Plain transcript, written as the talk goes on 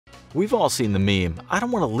We've all seen the meme, "I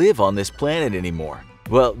don't want to live on this planet anymore."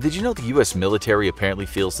 Well, did you know the US military apparently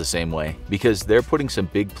feels the same way? Because they're putting some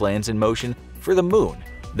big plans in motion for the moon.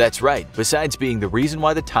 That's right, besides being the reason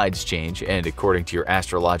why the tides change, and according to your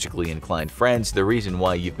astrologically inclined friends, the reason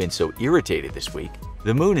why you've been so irritated this week,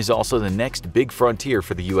 the moon is also the next big frontier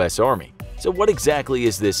for the US Army. So what exactly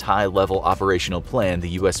is this high-level operational plan the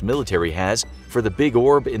US military has for the big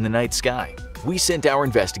orb in the night sky? We sent our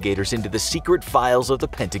investigators into the secret files of the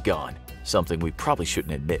Pentagon, something we probably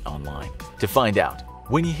shouldn't admit online, to find out.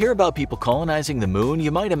 When you hear about people colonizing the moon,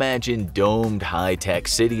 you might imagine domed, high-tech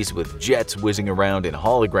cities with jets whizzing around and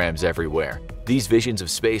holograms everywhere. These visions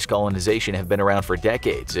of space colonization have been around for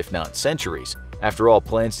decades, if not centuries. After all,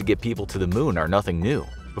 plans to get people to the moon are nothing new.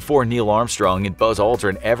 Before Neil Armstrong and Buzz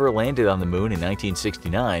Aldrin ever landed on the moon in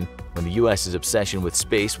 1969, when the US's obsession with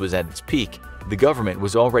space was at its peak, the government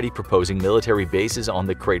was already proposing military bases on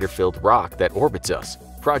the crater-filled rock that orbits us.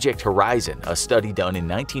 Project Horizon, a study done in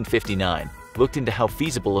 1959, looked into how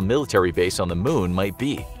feasible a military base on the moon might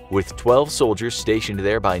be, with 12 soldiers stationed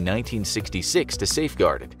there by 1966 to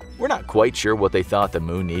safeguard it. We're not quite sure what they thought the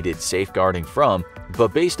moon needed safeguarding from,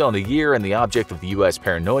 but based on the year and the object of the US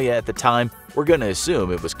paranoia at the time, we're gonna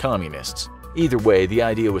assume it was communists. Either way, the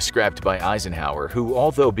idea was scrapped by Eisenhower, who,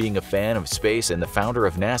 although being a fan of space and the founder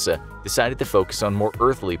of NASA, decided to focus on more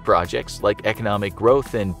earthly projects like economic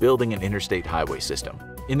growth and building an interstate highway system.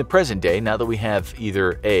 In the present day, now that we have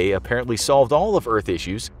either A, apparently solved all of Earth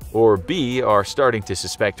issues, or B, are starting to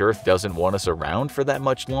suspect Earth doesn't want us around for that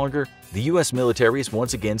much longer, the US military is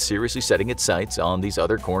once again seriously setting its sights on these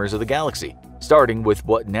other corners of the galaxy, starting with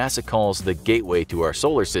what NASA calls the gateway to our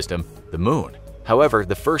solar system, the moon. However,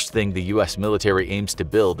 the first thing the US military aims to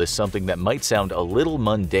build is something that might sound a little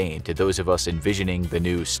mundane to those of us envisioning the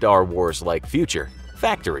new Star Wars-like future: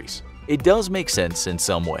 factories. It does make sense in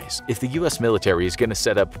some ways. If the US military is going to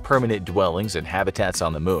set up permanent dwellings and habitats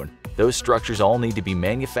on the moon, those structures all need to be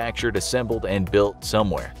manufactured, assembled, and built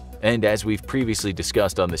somewhere. And as we've previously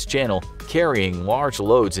discussed on this channel, carrying large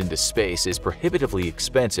loads into space is prohibitively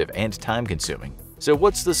expensive and time-consuming. So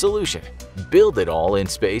what's the solution? Build it all in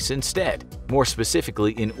space instead, more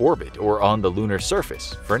specifically in orbit or on the lunar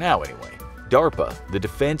surface, for now anyway. DARPA, the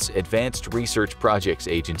Defense Advanced Research Projects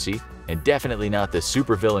Agency, and definitely not the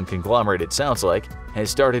supervillain conglomerate it sounds like,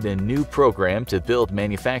 has started a new program to build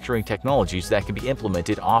manufacturing technologies that can be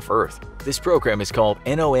implemented off-Earth. This program is called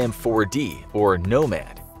NOM4D, or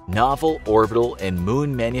NOMAD, Novel Orbital and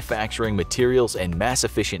Moon Manufacturing Materials and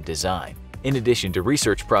Mass-Efficient Design. In addition to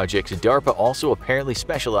research projects, DARPA also apparently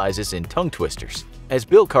specializes in tongue twisters. As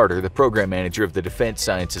Bill Carter, the program manager of the Defense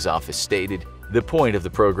Sciences Office, stated, the point of the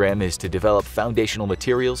program is to develop foundational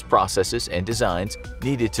materials, processes, and designs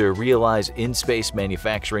needed to realize in-space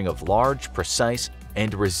manufacturing of large, precise,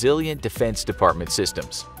 and resilient Defense Department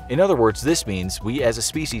systems. In other words, this means we as a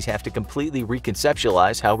species have to completely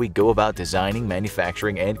reconceptualize how we go about designing,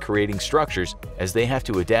 manufacturing, and creating structures, as they have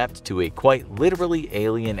to adapt to a quite literally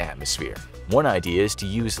alien atmosphere. One idea is to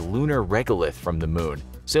use lunar regolith from the moon,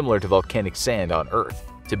 similar to volcanic sand on Earth,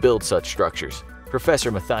 to build such structures.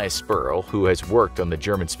 Professor Matthias Sperl, who has worked on the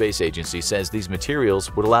German Space Agency, says these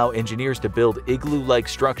materials would allow engineers to build igloo-like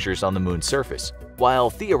structures on the moon's surface. While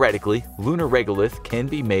theoretically, lunar regolith can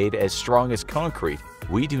be made as strong as concrete,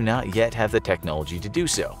 we do not yet have the technology to do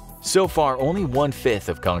so. So far, only 1/5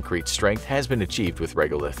 of concrete strength has been achieved with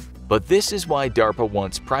regolith. But this is why DARPA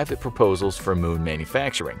wants private proposals for moon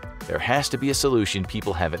manufacturing. There has to be a solution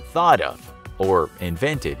people haven't thought of or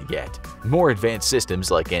invented yet. More advanced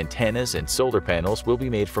systems like antennas and solar panels will be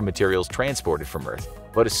made from materials transported from Earth,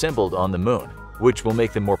 but assembled on the moon, which will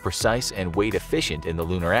make them more precise and weight efficient in the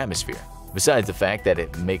lunar atmosphere. Besides the fact that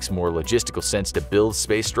it makes more logistical sense to build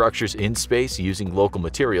space structures in space using local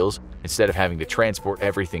materials instead of having to transport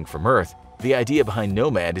everything from Earth, the idea behind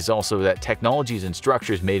NOMAD is also that technologies and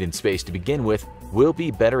structures made in space to begin with will be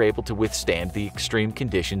better able to withstand the extreme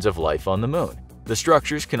conditions of life on the moon. The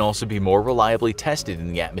structures can also be more reliably tested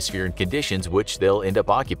in the atmosphere and conditions which they'll end up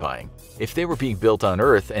occupying. If they were being built on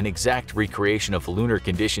Earth, an exact recreation of lunar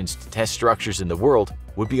conditions to test structures in the world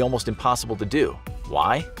would be almost impossible to do.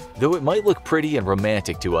 Why? Though it might look pretty and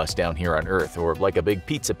romantic to us down here on Earth, or like a big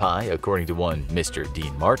pizza pie, according to one Mr.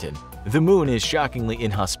 Dean Martin, the moon is shockingly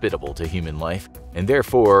inhospitable to human life, and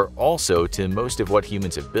therefore also to most of what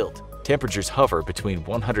humans have built. Temperatures hover between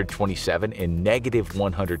 127 and negative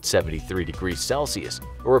 173 degrees Celsius,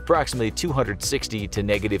 or approximately 260 to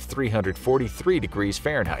negative 343 degrees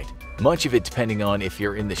Fahrenheit, much of it depending on if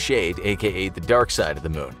you're in the shade, aka the dark side of the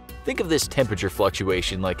moon. Think of this temperature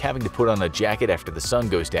fluctuation like having to put on a jacket after the sun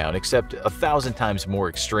goes down, except 1,000 times more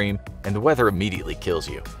extreme, and the weather immediately kills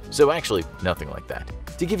you. So actually, nothing like that.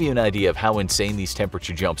 To give you an idea of how insane these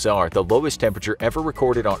temperature jumps are, the lowest temperature ever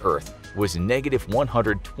recorded on Earth was negative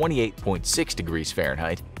 128.6 degrees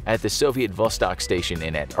Fahrenheit at the Soviet Vostok station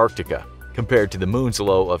in Antarctica, compared to the moon's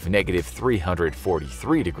low of negative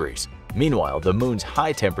 343 degrees. Meanwhile, the moon's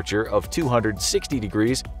high temperature of 260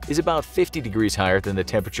 degrees is about 50 degrees higher than the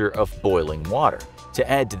temperature of boiling water. To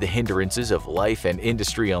add to the hindrances of life and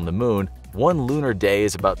industry on the moon, one lunar day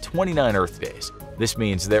is about 29 Earth days. This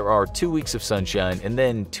means there are 2 weeks of sunshine and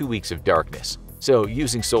then 2 weeks of darkness. So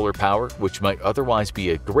using solar power, which might otherwise be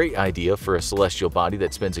a great idea for a celestial body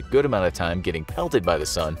that spends a good amount of time getting pelted by the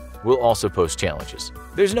sun, will also pose challenges.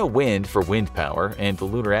 There's no wind for wind power, and the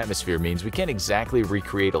lunar atmosphere means we can't exactly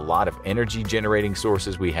recreate a lot of energy-generating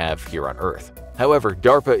sources we have here on Earth. However,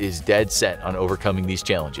 DARPA is dead set on overcoming these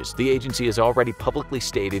challenges. The agency has already publicly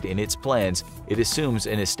stated in its plans it assumes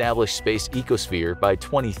an established space ecosphere by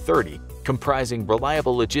 2030, comprising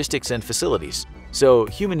reliable logistics and facilities. So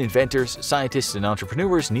human inventors, scientists, and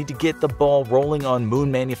entrepreneurs need to get the ball rolling on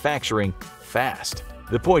moon manufacturing fast.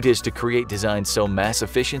 The point is to create designs so mass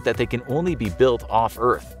efficient that they can only be built off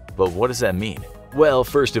Earth. But what does that mean? Well,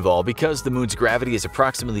 first of all, because the moon's gravity is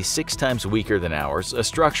approximately 6 times weaker than ours, a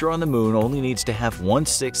structure on the moon only needs to have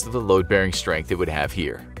 1/6 of the load-bearing strength it would have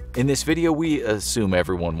here. In this video, we assume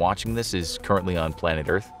everyone watching this is currently on planet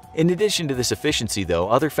Earth. In addition to this efficiency, though,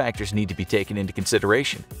 other factors need to be taken into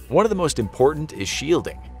consideration. One of the most important is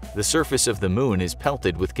shielding. The surface of the moon is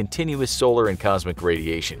pelted with continuous solar and cosmic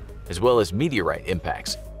radiation, as well as meteorite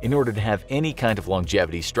impacts. In order to have any kind of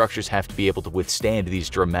longevity, structures have to be able to withstand these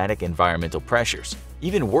dramatic environmental pressures.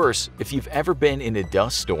 Even worse, if you've ever been in a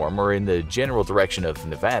dust storm or in the general direction of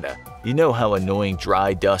Nevada, you know how annoying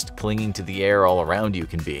dry dust clinging to the air all around you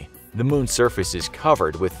can be. The moon's surface is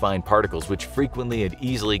covered with fine particles which frequently and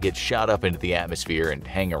easily get shot up into the atmosphere and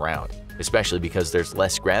hang around, especially because there's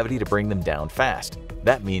less gravity to bring them down fast.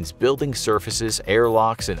 That means building surfaces,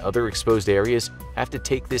 airlocks, and other exposed areas have to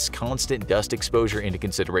take this constant dust exposure into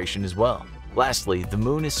consideration as well. Lastly, the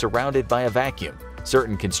moon is surrounded by a vacuum.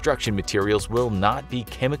 Certain construction materials will not be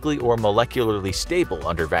chemically or molecularly stable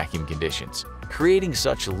under vacuum conditions. Creating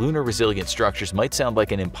such lunar-resilient structures might sound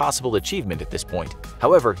like an impossible achievement at this point.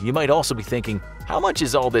 However, you might also be thinking, how much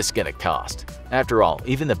is all this gonna cost? After all,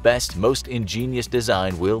 even the best, most ingenious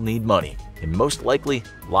design will need money, and most likely,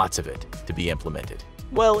 lots of it, to be implemented.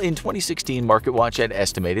 Well, in 2016, MarketWatch had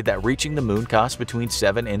estimated that reaching the moon cost between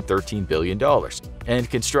 $7 and $13 billion, and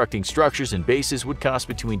constructing structures and bases would cost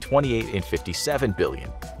between $28 and $57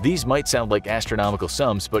 billion. These might sound like astronomical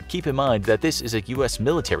sums, but keep in mind that this is a US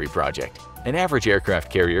military project. An average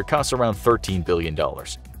aircraft carrier costs around $13 billion.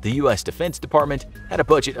 The US Defense Department had a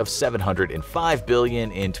budget of $705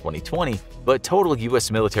 billion in 2020, but total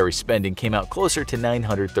US military spending came out closer to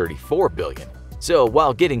 $934 billion. So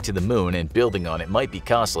while getting to the moon and building on it might be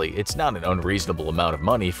costly, it's not an unreasonable amount of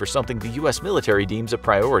money for something the US military deems a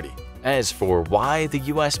priority. As for why the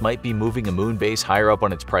US might be moving a moon base higher up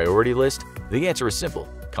on its priority list, the answer is simple: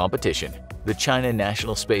 competition. The China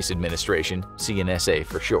National Space Administration, CNSA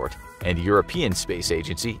for short, and European Space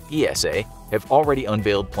Agency, ESA, have already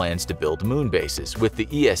unveiled plans to build moon bases, with the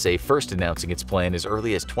ESA first announcing its plan as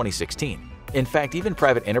early as 2016. In fact, even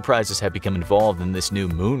private enterprises have become involved in this new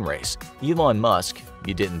moon race. Elon Musk,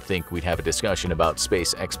 you didn't think we'd have a discussion about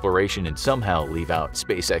space exploration and somehow leave out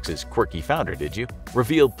SpaceX's quirky founder, did you?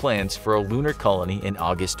 Revealed plans for a lunar colony in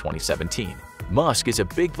August 2017. Musk is a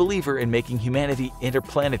big believer in making humanity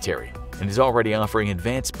interplanetary and is already offering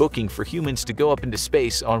advanced booking for humans to go up into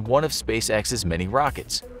space on one of SpaceX's many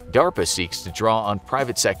rockets. DARPA seeks to draw on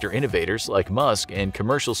private sector innovators like Musk and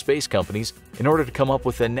commercial space companies in order to come up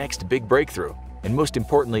with the next big breakthrough, and most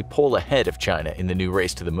importantly, pull ahead of China in the new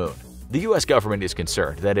race to the moon. The US government is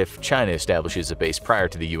concerned that if China establishes a base prior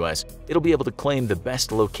to the US, it'll be able to claim the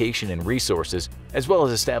best location and resources, as well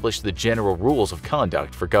as establish the general rules of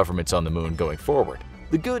conduct for governments on the moon going forward.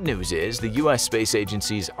 The good news is the US Space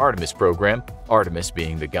Agency's Artemis program, Artemis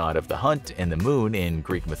being the god of the hunt and the moon in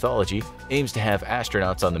Greek mythology, aims to have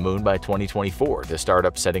astronauts on the moon by 2024 to start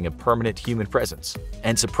up setting a permanent human presence.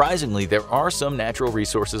 And surprisingly, there are some natural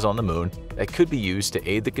resources on the moon that could be used to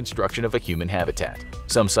aid the construction of a human habitat.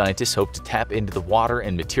 Some scientists hope to tap into the water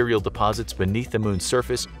and material deposits beneath the moon's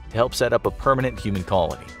surface to help set up a permanent human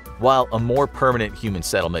colony. While a more permanent human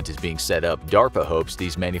settlement is being set up, DARPA hopes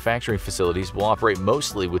these manufacturing facilities will operate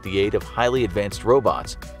mostly with the aid of highly advanced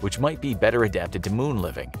robots, which might be better adapted to moon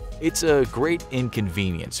living. It's a great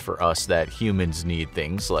inconvenience for us that humans need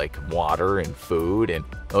things like water and food and,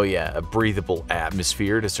 oh yeah, a breathable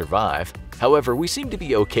atmosphere to survive. However, we seem to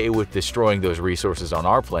be okay with destroying those resources on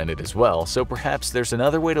our planet as well, so perhaps there's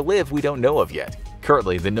another way to live we don't know of yet.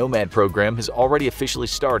 Currently, the Nomad program has already officially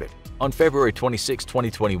started. On February 26,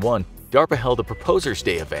 2021, DARPA held a Proposers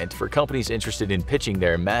Day event for companies interested in pitching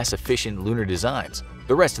their mass-efficient lunar designs.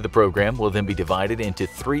 The rest of the program will then be divided into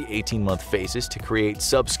 3 18-month phases to create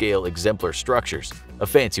subscale exemplar structures, a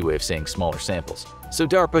fancy way of saying smaller samples, so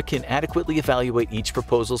DARPA can adequately evaluate each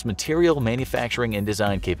proposal's material, manufacturing, and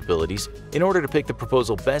design capabilities in order to pick the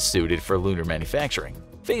proposal best suited for lunar manufacturing.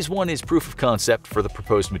 Phase 1 is proof of concept for the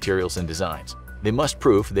proposed materials and designs. They must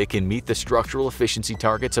prove they can meet the structural efficiency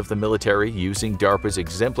targets of the military using DARPA's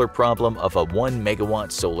exemplar problem of a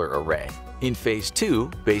 1-megawatt solar array. In Phase 2,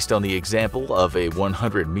 based on the example of a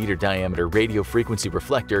 100-meter diameter radio frequency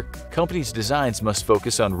reflector, companies' designs must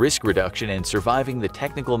focus on risk reduction and surviving the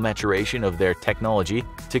technical maturation of their technology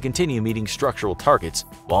to continue meeting structural targets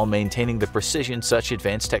while maintaining the precision such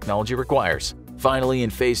advanced technology requires. Finally, in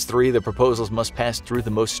Phase 3, the proposals must pass through the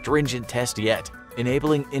most stringent test yet,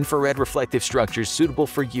 enabling infrared reflective structures suitable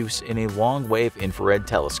for use in a long-wave infrared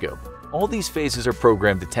telescope. All these phases are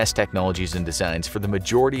programmed to test technologies and designs for the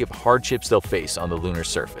majority of hardships they'll face on the lunar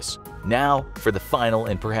surface. Now, for the final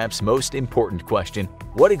and perhaps most important question,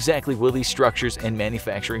 what exactly will these structures and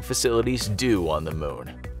manufacturing facilities do on the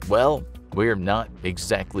moon? Well, we're not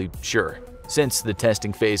exactly sure. Since the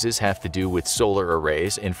testing phases have to do with solar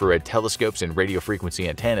arrays, infrared telescopes, and radio frequency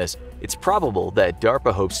antennas, it's probable that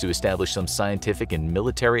DARPA hopes to establish some scientific and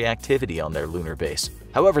military activity on their lunar base.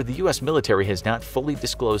 However, the US military has not fully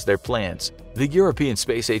disclosed their plans. The European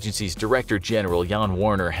Space Agency's Director General Jan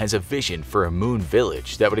Warner has a vision for a moon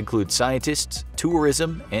village that would include scientists,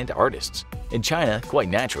 tourism, and artists. And China, quite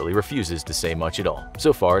naturally, refuses to say much at all.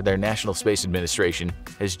 So far, their National Space Administration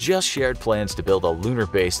has just shared plans to build a lunar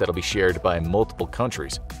base that'll be shared by multiple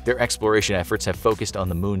countries. Their exploration efforts have focused on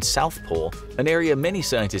the moon's south pole, an area many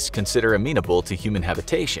scientists consider amenable to human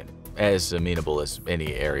habitation, as amenable as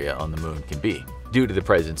any area on the moon can be, due to the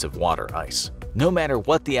presence of water ice. No matter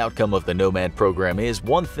what the outcome of the Nomad program is,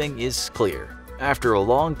 one thing is clear. After a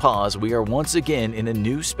long pause, we are once again in a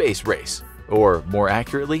new space race. Or, more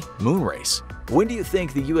accurately, moon race. When do you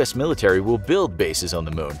think the US military will build bases on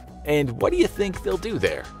the moon? And what do you think they'll do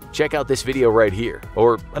there? Check out this video right here,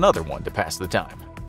 or another one to pass the time.